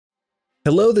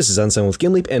Hello, this is Unsigned with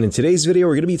Gimleap, and in today's video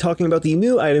we're going to be talking about the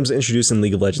new items introduced in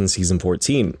League of Legends Season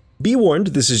 14. Be warned,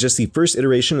 this is just the first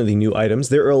iteration of the new items.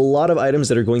 There are a lot of items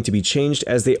that are going to be changed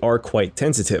as they are quite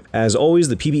tentative. As always,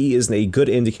 the PvE isn't a good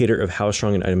indicator of how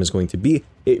strong an item is going to be.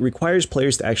 It requires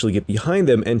players to actually get behind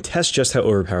them and test just how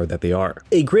overpowered that they are.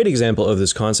 A great example of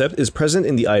this concept is present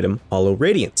in the item Hollow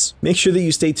Radiance. Make sure that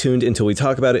you stay tuned until we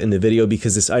talk about it in the video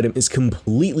because this item is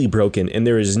completely broken and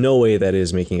there is no way that it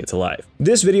is making it to live.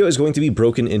 This video is going to be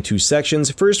broken into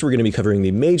sections. First, we're going to be covering the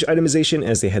Mage itemization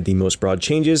as they had the most broad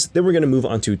changes. Then we're going to move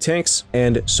on to tanks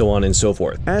and so on and so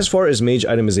forth. As far as Mage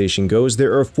itemization goes,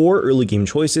 there are 4 early game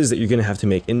choices that you're going to have to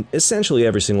make in essentially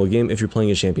every single game if you're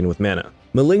playing a champion with mana.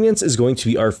 Malignance is going to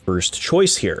be our first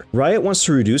choice here. Riot wants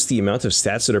to reduce the amount of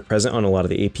stats that are present on a lot of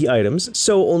the AP items,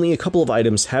 so only a couple of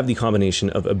items have the combination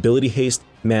of ability haste,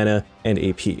 mana, and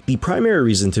AP. The primary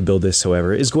reason to build this,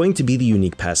 however, is going to be the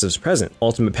unique passives present.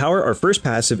 Ultimate Power, our first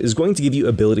passive, is going to give you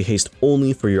ability haste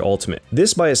only for your ultimate.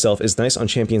 This by itself is nice on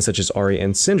champions such as Ahri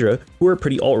and Syndra, who are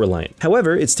pretty ult reliant.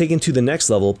 However, it's taken to the next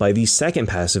level by the second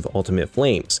passive, Ultimate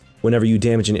Flames. Whenever you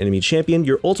damage an enemy champion,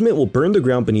 your ultimate will burn the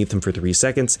ground beneath them for 3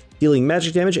 seconds, dealing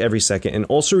magic damage every second and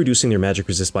also reducing their magic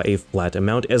resist by a flat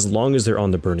amount as long as they're on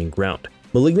the burning ground.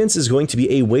 Malignance is going to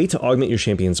be a way to augment your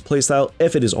champion's playstyle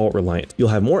if it is ult reliant. You'll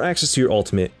have more access to your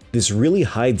ultimate, this really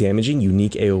high damaging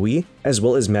unique AoE, as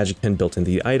well as magic pen built into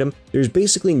the item. There's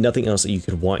basically nothing else that you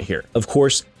could want here. Of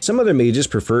course, some other mages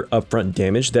prefer upfront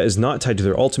damage that is not tied to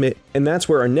their ultimate, and that's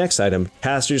where our next item,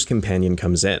 Caster's Companion,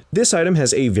 comes in. This item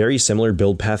has a very similar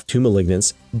build path to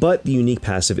Malignance, but the unique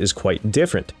passive is quite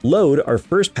different. Load, our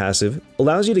first passive,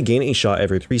 allows you to gain a shot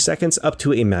every 3 seconds up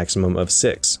to a maximum of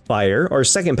 6. Fire, our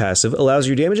second passive, allows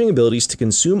your damaging abilities to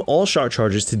consume all shot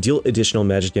charges to deal additional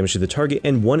magic damage to the target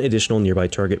and 1 additional nearby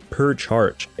target per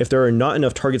charge. If there are not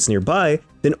enough targets nearby,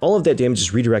 then all of that damage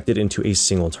is redirected into a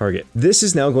single target. This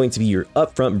is now going to be your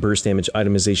upfront burst damage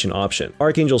itemization option.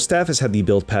 Archangel's Staff has had the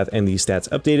build path and the stats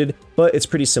updated, but it's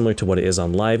pretty similar to what it is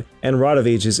on live, and Rod of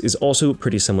Ages is also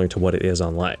pretty similar to what it is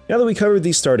on live. Now that we covered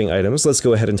these starting items, let's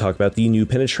go ahead and talk about the new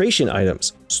penetration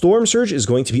items. Storm Surge is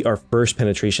going to be our first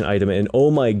penetration item, and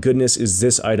oh my goodness is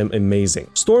this item amazing.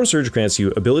 Storm Surge grants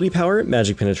you ability power,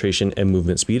 magic penetration, and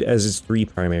movement speed as its 3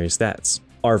 primary stats.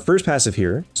 Our first passive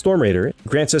here, Storm Raider,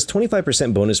 grants us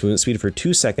 25% bonus movement speed for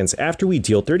 2 seconds after we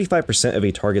deal 35% of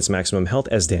a target's maximum health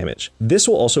as damage. This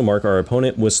will also mark our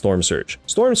opponent with Storm Surge.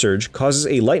 Storm Surge causes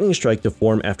a lightning strike to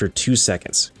form after 2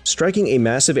 seconds, striking a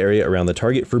massive area around the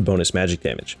target for bonus magic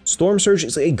damage. Storm Surge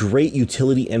is a great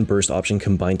utility and burst option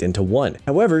combined into one.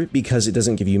 However, because it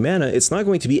doesn't give you mana, it's not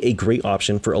going to be a great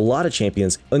option for a lot of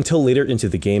champions until later into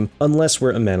the game, unless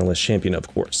we're a manaless champion, of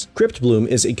course. Crypt Bloom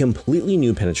is a completely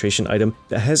new penetration item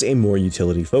that has a more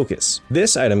utility focus.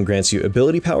 This item grants you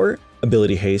ability power,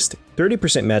 ability haste,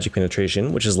 30% magic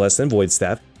penetration, which is less than Void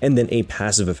Staff, and then a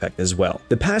passive effect as well.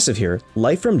 The passive here,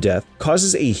 Life from Death,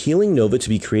 causes a healing nova to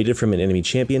be created from an enemy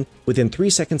champion within 3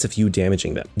 seconds of you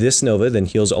damaging them. This nova then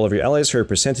heals all of your allies for a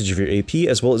percentage of your AP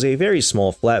as well as a very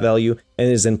small flat value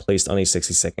and is then placed on a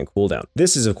 60-second cooldown.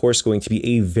 This is of course going to be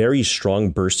a very strong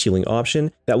burst healing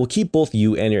option that will keep both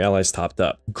you and your allies topped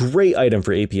up. Great item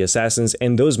for AP assassins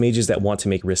and those mages that want to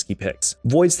make risky picks.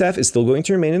 Void Staff is still going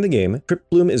to remain in the game, Crypt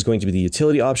Bloom is going to be the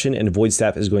utility option, and Void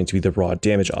Staff is going to be the raw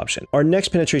damage option. Our next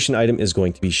penetration item is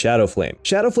going to be Shadow Flame.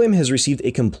 Shadow Flame has received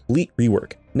a complete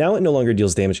rework. Now it no longer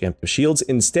deals damage against shields,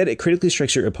 instead it critically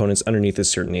strikes your opponents underneath a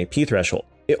certain AP threshold.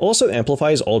 It also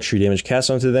amplifies all true damage cast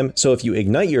onto them, so if you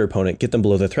ignite your opponent, get them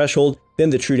below the threshold, then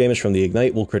the true damage from the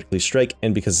ignite will critically strike,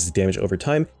 and because it's damage over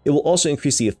time, it will also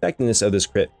increase the effectiveness of this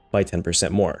crit by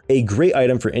 10% more. A great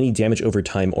item for any damage over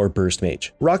time or burst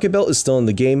mage. Rocket Belt is still in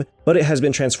the game, but it has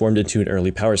been transformed into an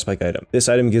early power spike item. This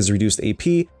item gives reduced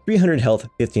AP, 300 health,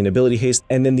 15 ability haste,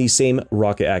 and then the same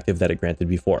rocket active that it granted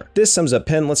before. This sums up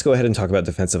Pen. Let's go ahead and talk about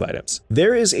defensive items.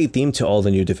 There is a theme to all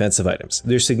the new defensive items.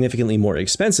 They're significantly more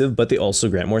expensive, but they also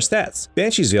grant more stats.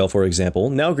 Banshee's Veil, for example,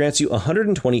 now grants you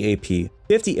 120 AP,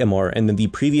 50 MR, and then the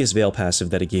previous Veil passive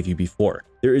that it gave you before.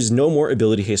 There is no more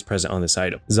ability haste present on this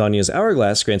item. Zanya's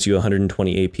Hourglass grants you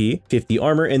 120 AP, 50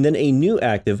 armor, and then a new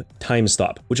active, Time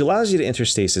Stop, which allows you to enter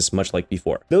stasis much like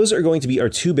before. Those are going to be our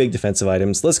 2 big defensive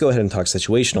items. Let's go ahead and talk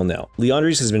situational now.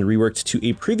 Liandry's has been reworked to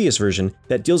a previous version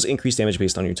that deals increased damage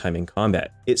based on your time in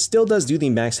combat. It still does do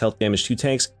the max health damage to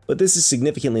tanks, but this is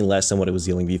significantly less than what it was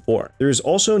dealing before. There is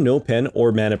also no pen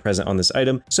or mana present on this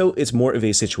item, so it's more of a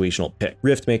situational pick.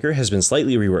 Riftmaker has been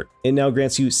slightly reworked. It now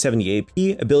grants you 70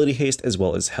 AP, ability haste, as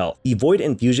well as health. The Void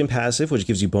and Fusion passive, which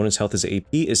gives you bonus health as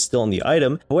AP, is still on the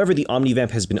item. However, the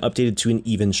Omnivamp has been updated to an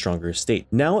even stronger state.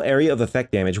 Now area of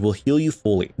effect damage will heal you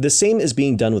fully. The same is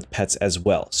being done with pets as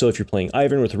well, so if you're playing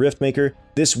Ivern with Riftmaker,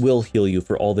 this will heal you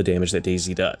for all the damage that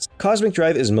Daisy does. Cosmic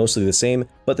Drive is mostly the same,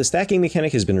 but the stacking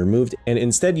mechanic has been removed, and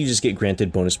instead you just get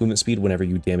granted bonus movement speed whenever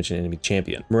you damage an enemy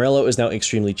champion. Morello is now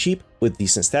extremely cheap with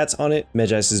decent stats on it.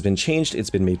 Mage Items has been changed,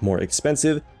 it's been made more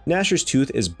expensive. Nashor's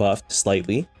Tooth is buffed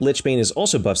slightly, Lichbane is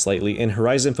also buffed slightly, and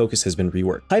Horizon Focus has been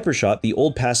reworked. Hypershot, the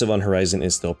old passive on Horizon,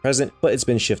 is still present, but it's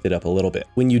been shifted up a little bit.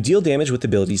 When you deal damage with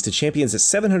abilities to champions at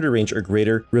 700 range or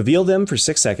greater, reveal them for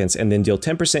 6 seconds and then deal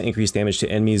 10% increased damage to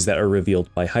enemies that are revealed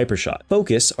by Hypershot.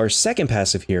 Focus, our second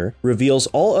passive here, reveals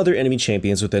all other enemy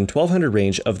champions within 1200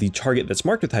 range of the target that's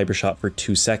marked with Hypershot for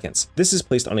 2 seconds. This is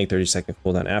placed on a 30-second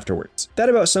cooldown afterwards. That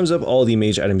about sums up all the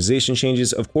mage itemization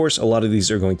changes. Of course, a lot of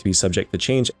these are going to be subject to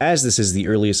change, as this is the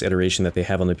earliest iteration that they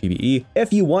have on the PvE.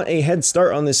 If you want a head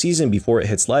start on the season before it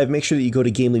hits live, make sure that you go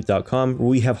to GameLeap.com, where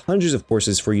we have hundreds of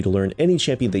courses for you to learn any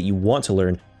champion that you want to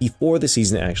learn before the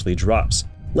season actually drops.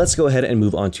 Let's go ahead and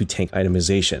move on to tank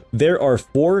itemization. There are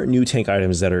 4 new tank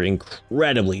items that are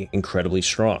incredibly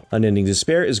strong. Unending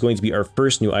Despair is going to be our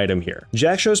first new item here.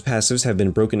 Jak'Sho's passives have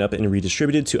been broken up and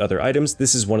redistributed to other items.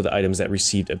 This is one of the items that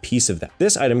received a piece of that.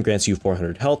 This item grants you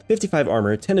 400 health, 55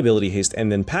 armor, 10 ability haste,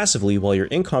 and then passively, while you're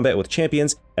in combat with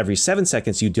champions, every 7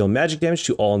 seconds you deal magic damage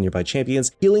to all nearby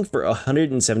champions, healing for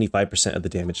 175% of the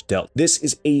damage dealt. This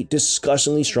is a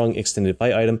disgustingly strong extended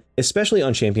fight item, especially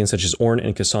on champions such as Ornn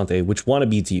and Cassante, which want to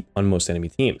be deep on most enemy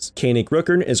teams. Kanik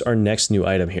Rookern is our next new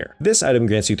item here. This item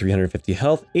grants you 350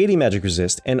 health, 80 magic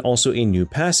resist, and also a new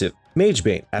passive.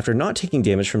 Magebane. After not taking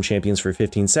damage from champions for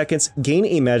 15 seconds, gain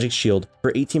a magic shield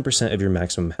for 18% of your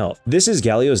maximum health. This is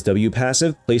Galio's W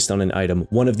passive placed on an item,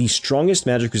 one of the strongest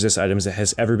magic resist items that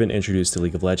has ever been introduced to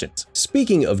League of Legends.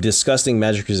 Speaking of disgusting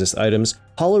magic resist items,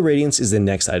 Hollow Radiance is the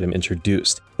next item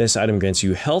introduced. This item grants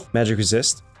you health, magic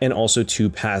resist, and also 2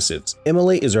 passives.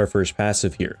 Immolate is our first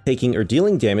passive here. Taking or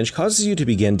dealing damage causes you to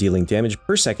begin dealing damage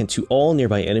per second to all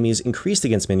nearby enemies increased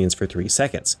against minions for 3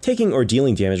 seconds. Taking or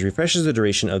dealing damage refreshes the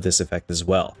duration of this effect as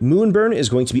well. Moonburn is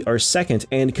going to be our second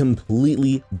and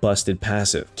completely busted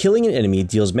passive. Killing an enemy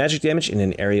deals magic damage in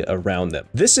an area around them.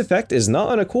 This effect is not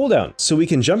on a cooldown, so we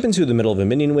can jump into the middle of a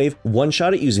minion wave,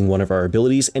 one-shot it using one of our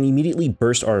abilities, and immediately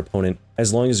burst our opponent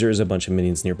as long as there is a bunch of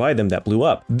minions nearby them that blew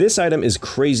up. This item is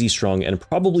crazy strong and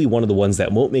probably one of the ones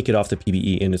that won't make it off the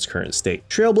PvE in its current state.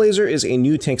 Trailblazer is a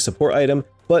new tank support item,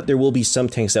 but there will be some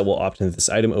tanks that will opt into this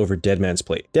item over Deadman's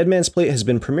Plate. Deadman's Plate has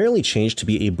been primarily changed to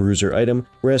be a bruiser item,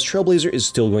 whereas Trailblazer is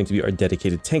still going to be our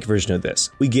dedicated tank version of this.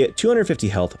 We get 250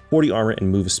 health, 40 armor, and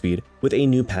move speed with a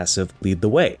new passive, Lead the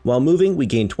Way. While moving, we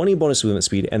gain 20 bonus movement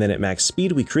speed, and then at max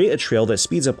speed, we create a trail that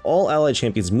speeds up all allied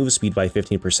champions' move speed by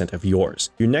 15% of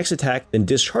yours. Your next attack then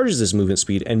discharges this movement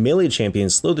speed, and melee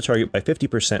champions slow the target by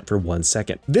 50% for 1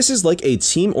 second. This is like a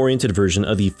team-oriented version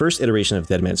of the first iteration of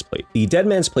Deadman's Plate. The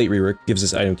Deadman's Plate rework gives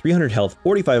this item 300 health,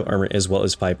 45 armor, as well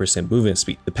as 5% movement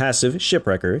speed. The passive,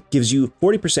 Shipwrecker, gives you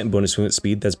 40% bonus movement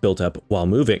speed that's built up while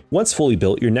moving. Once fully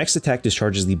built, your next attack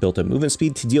discharges the built up movement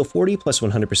speed to deal 40 plus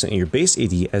 100% of your base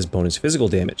AD as bonus physical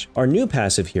damage. Our new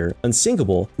passive here,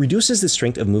 Unsinkable, reduces the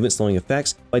strength of movement slowing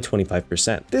effects by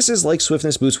 25%. This is like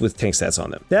swiftness boots with tank stats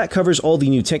on them. That covers all the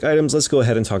new tank items. Let's go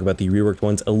ahead and talk about the reworked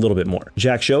ones a little bit more.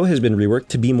 Jak'Sho has been reworked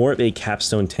to be more of a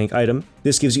capstone tank item.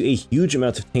 This gives you a huge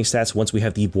amount of tank stats once we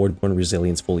have the Boardborne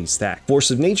Resilience fully stacked. Force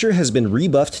of Nature has been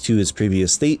rebuffed to its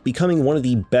previous state, becoming one of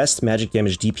the best magic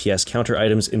damage DPS counter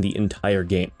items in the entire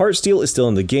game. Heartsteel is still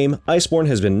in the game, Iceborne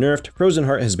has been nerfed, Frozen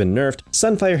Heart has been nerfed,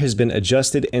 Sunfire has been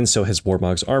adjusted, and so has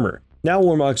Warmog's armor. Now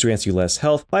Warmog's grants you less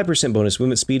health, 5% bonus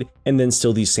movement speed, and then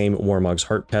still the same Warmog's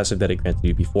Heart passive that it granted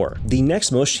you before. The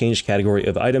next most changed category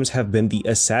of items have been the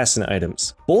Assassin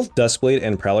items. Both Duskblade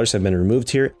and Prowlers have been removed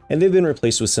here, and they've been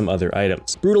replaced with some other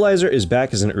items. Brutalizer is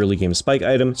back as an early game spike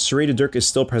item, Serrated Dirk is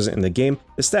still present in the game,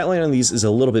 the stat line on these is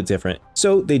a little bit different,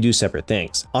 so they do separate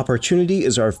things. Opportunity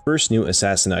is our first new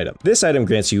Assassin item. This item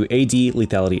grants you AD,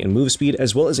 lethality, and move speed,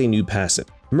 as well as a new passive.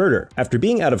 Murder. After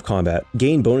being out of combat,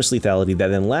 gain bonus lethality that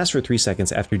then lasts for 3 3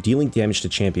 seconds after dealing damage to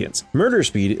champions. Murder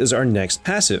Speed is our next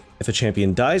passive. If a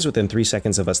champion dies within 3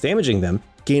 seconds of us damaging them,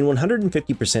 gain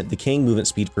 150% decaying movement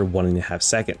speed for 1.5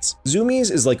 seconds.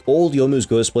 Zoomies is like old Youmuu's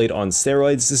Ghostblade on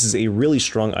steroids. This is a really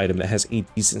strong item that has a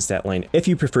decent stat line if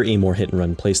you prefer a more hit and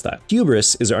run playstyle.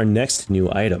 Hubris is our next new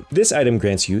item. This item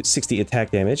grants you 60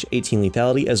 attack damage, 18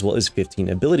 lethality, as well as 15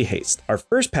 ability haste. Our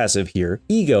first passive here,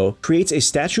 Ego, creates a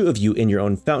statue of you in your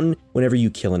own fountain whenever you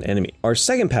kill an enemy. Our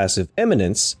second passive,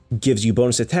 Eminence, gives you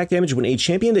bonus attack damage when a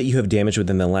champion that you have damaged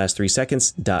within the last 3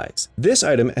 seconds dies. This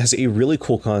item has a really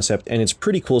cool concept, and it's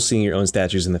pretty cool seeing your own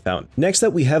statues in the fountain. Next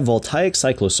up, we have Voltaic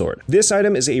Cyclosword. This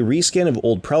item is a reskin of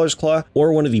old Prowler's Claw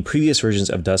or one of the previous versions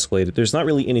of Duskblade. There's not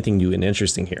really anything new and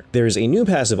interesting here. There is a new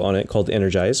passive on it called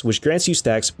Energize, which grants you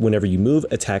stacks whenever you move,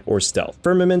 attack, or stealth.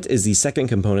 Firmament is the second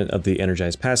component of the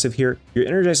Energize passive here. Your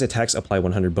Energize attacks apply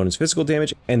 100 bonus physical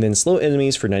damage, and then slow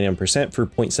enemies for 99% for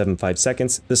 0.75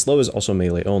 seconds. The slow is also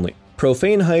melee only.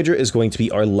 Profane Hydra is going to be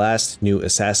our last new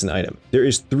assassin item. There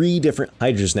is 3 different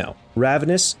Hydras now: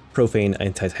 Ravenous, Profane,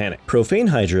 and Titanic. Profane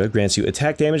Hydra grants you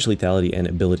attack damage, lethality, and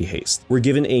ability haste. We're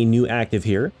given a new active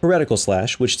here, Heretical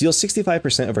Slash, which deals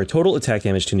 65% of our total attack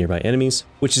damage to nearby enemies,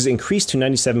 which is increased to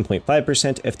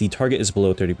 97.5% if the target is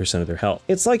below 30% of their health.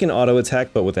 It's like an auto attack,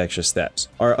 but with extra steps.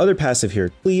 Our other passive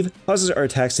here, Cleave, causes our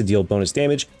attacks to deal bonus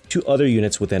damage to other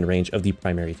units within range of the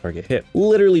primary target hit.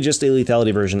 Literally just a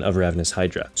lethality version of Ravenous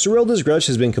Hydra. Serylda's Grudge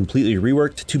has been completely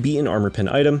reworked to be an armor pen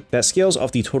item that scales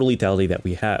off the total lethality that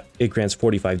we have. It grants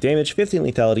 45 damage, 15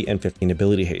 lethality, and 15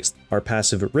 ability haste. Our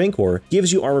passive, Rancor,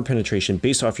 gives you armor penetration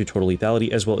based off your total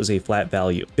lethality as well as a flat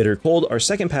value. Bitter Cold, our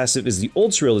second passive, is the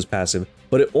old Serylda's passive,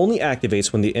 but it only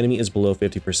activates when the enemy is below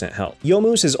 50% health.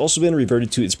 Youmuu's has also been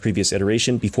reverted to its previous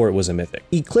iteration before it was a mythic.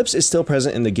 Eclipse is still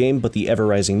present in the game, but the Ever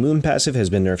Rising Moon passive has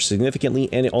been nerfed significantly,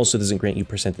 and it also doesn't grant you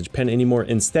percentage pen anymore.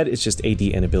 Instead, it's just AD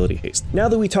and ability haste. Now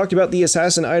that we talked about the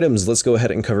assassin items, let's go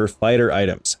ahead and cover fighter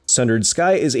items. Sundered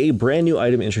Sky is a brand new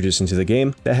item introduced into the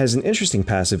game that has an interesting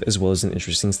passive as well as an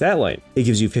interesting stat line. It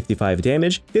gives you 55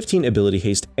 damage, 15 ability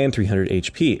haste, and 300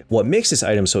 HP. What makes this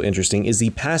item so interesting is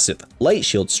the passive, Light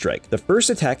Shield Strike. The first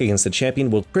attack against the champion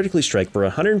will critically strike for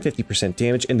 150%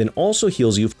 damage and then also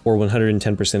heals you for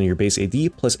 110% of your base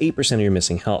AD plus 8% of your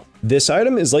missing health. This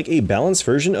item is like a balanced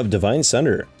version of Divine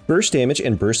Sunderer. Burst damage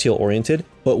and burst heal oriented,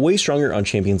 but way stronger on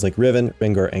champions like Riven,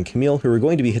 Rengar, and Camille, who are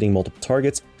going to be hitting multiple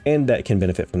targets and that can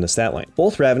benefit from the stat line.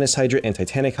 Both Ravenous Hydra and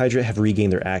Titanic Hydra have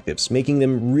regained their actives, making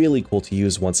them really cool to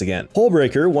use once again.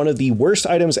 Hullbreaker, one of the worst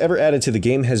items ever added to the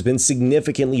game, has been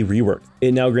significantly reworked.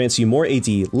 It now grants you more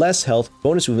AD, less health,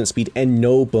 bonus movement speed, and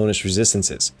no bonus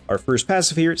resistances. Our first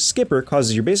passive here, Skipper,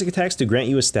 causes your basic attacks to grant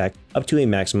you a stack up to a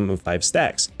maximum of 5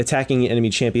 stacks. Attacking an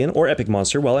enemy champion or epic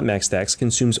monster while at max stacks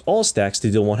consumes all stacks to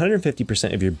deal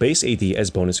 150% of your base AD as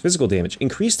bonus physical damage,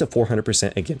 increased to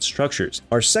 400% against structures.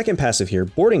 Our second passive here,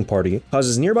 Boarding Party,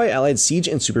 causes nearby allied siege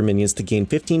and super minions to gain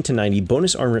 15 to 90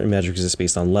 bonus armor and magic resist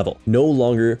based on level, no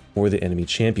longer for the enemy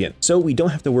champion. So we don't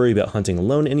have to worry about hunting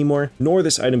alone anymore, nor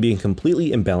this item being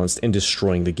completely imbalanced and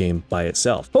destroying the game by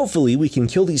itself. Hopefully we can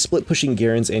kill these split pushing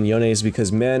Garens and Yones,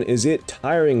 because man is it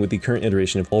tiring with the current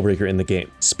iteration of Hullbreaker in the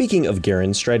game. Speaking of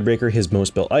Garen, Stridebreaker, his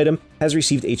most built item, has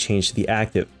received a change to the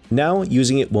active. Now,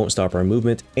 using it won't stop our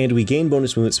movement, and we gain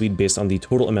bonus movement speed based on the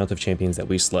total amount of champions that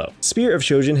we slow. Spear of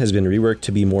Shojin has been reworked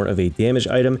to be more of a damage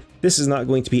item. This is not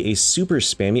going to be a super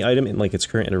spammy item in like its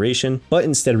current iteration, but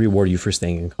instead reward you for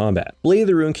staying in combat. Blade of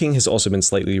the Ruin King has also been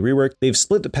slightly reworked. They've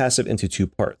split the passive into 2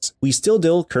 parts. We still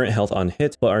deal current health on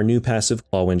hit, but our new passive,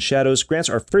 Clawwind Shadows, grants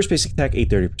our first basic attack a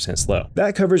 30% slow.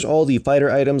 That covers all the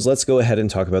fighter items. Let's go ahead and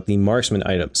talk about the Marksman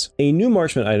items. A new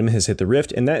Marksman item has hit the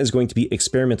Rift, and that is going to be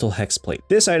Experimental Hexplate.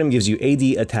 This item gives you AD,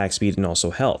 attack speed, and also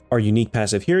health. Our unique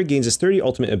passive here gains us 30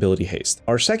 ultimate ability haste.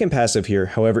 Our second passive here,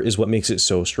 however, is what makes it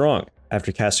so strong.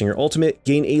 After casting your ultimate,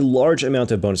 gain a large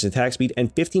amount of bonus attack speed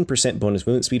and 15% bonus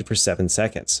movement speed for 7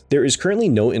 seconds. There is currently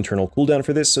no internal cooldown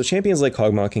for this, so champions like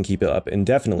Kog'Maw can keep it up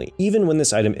indefinitely. Even when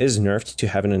this item is nerfed to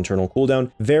have an internal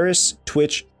cooldown, Varus,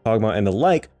 Twitch, Kog'Maw, and the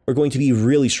like are going to be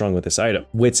really strong with this item.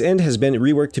 Wit's End has been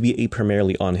reworked to be a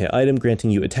primarily on-hit item,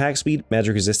 granting you attack speed,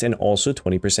 magic resist, and also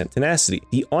 20% tenacity.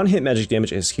 The on-hit magic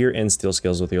damage is here and still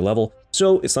scales with your level,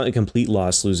 so it's not a complete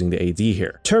loss losing the AD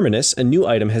here. Terminus, a new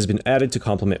item, has been added to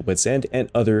complement Wit's End and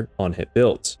other on-hit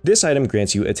builds. This item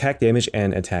grants you attack damage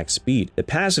and attack speed. The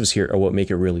passives here are what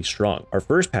make it really strong. Our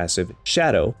first passive,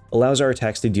 Shadow, allows our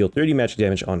attacks to deal 30 magic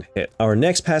damage on hit. Our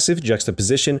next passive,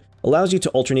 Juxtaposition, allows you to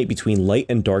alternate between light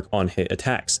and dark dark on-hit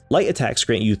attacks. Light attacks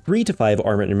grant you 3 to 5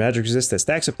 armor and magic resist that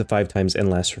stacks up to 5 times and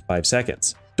lasts for 5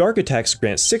 seconds. Dark attacks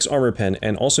grant 6 armor pen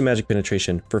and also magic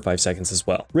penetration for 5 seconds as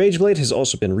well. Rage Blade has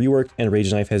also been reworked and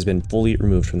Rage Knife has been fully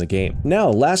removed from the game. Now,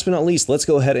 last but not least, let's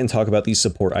go ahead and talk about these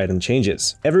support item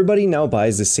changes. Everybody now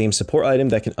buys the same support item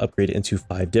that can upgrade into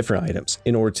 5 different items.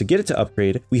 In order to get it to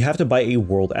upgrade, we have to buy a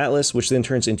World Atlas, which then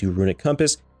turns into Runic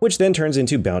Compass, which then turns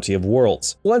into Bounty of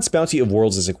Worlds. Once Bounty of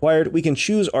Worlds is acquired, we can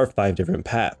choose our 5 different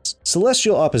paths.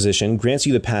 Celestial Opposition grants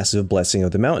you the passive Blessing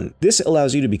of the Mountain. This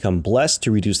allows you to become blessed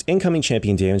to reduce incoming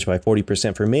champion damage by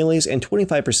 40% for melees and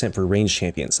 25% for ranged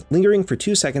champions, lingering for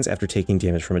 2 seconds after taking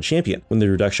damage from a champion. When the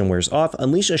reduction wears off,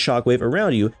 unleash a shockwave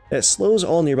around you that slows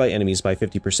all nearby enemies by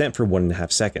 50% for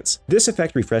 1.5 seconds. This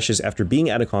effect refreshes after being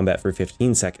out of combat for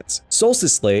 15 seconds.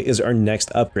 Solstice Slay is our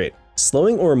next upgrade.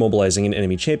 Slowing or immobilizing an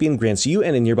enemy champion grants you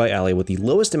and a nearby ally with the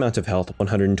lowest amount of health,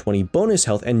 120 bonus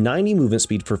health, and 90 movement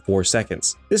speed for 4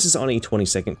 seconds. This is on a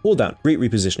 20-second cooldown. Great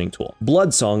repositioning tool.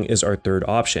 Blood Song is our third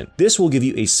option. This will give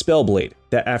you a Spell Blade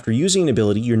that after using an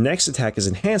ability, your next attack is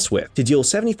enhanced with to deal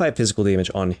 75 physical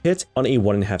damage on hit on a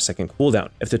 1.5 second cooldown.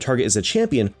 If the target is a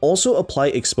champion, also apply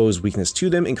Exposed Weakness to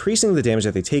them, increasing the damage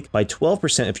that they take by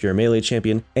 12% if you're a melee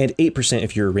champion and 8%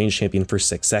 if you're a ranged champion for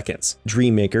 6 seconds.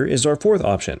 Dreammaker is our fourth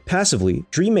option. Passively,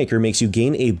 Dreammaker makes you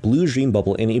gain a blue dream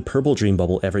bubble and a purple dream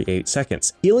bubble every 8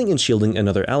 seconds. Healing and shielding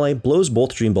another ally blows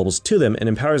both dream bubbles to them and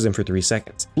empowers them for 3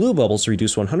 seconds. Blue bubbles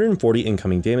reduce 140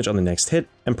 incoming damage on the next hit,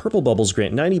 and purple bubbles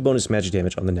grant 90 bonus magic damage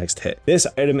on the next hit. This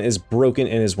item is broken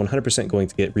and is 100% going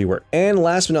to get reworked. And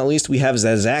last but not least, we have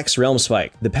Zazak's Realm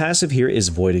Spike. The passive here is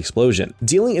Void Explosion.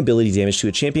 Dealing ability damage to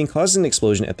a champion causes an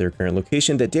explosion at their current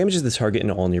location that damages the target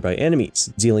and all nearby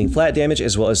enemies, dealing flat damage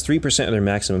as well as 3% of their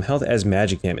maximum health as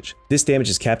magic damage. This damage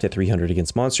is capped at 300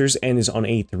 against monsters and is on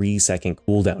a 3-second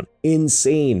cooldown.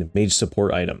 Insane mage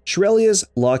support item. Shurelya's,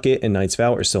 Locket, and Knight's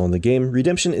Vow are still in the game.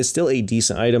 Redemption is still a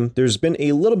decent item. There's been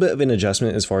a little bit of an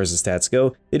adjustment as far as the stats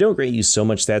go. They don't grant you so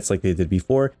much stats like they did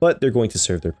before, but they're going to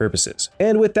serve their purposes.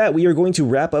 And with that, we are going to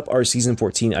wrap up our Season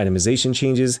 14 itemization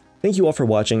changes. Thank you all for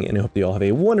watching, and I hope you all have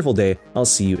a wonderful day. I'll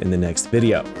see you in the next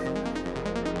video.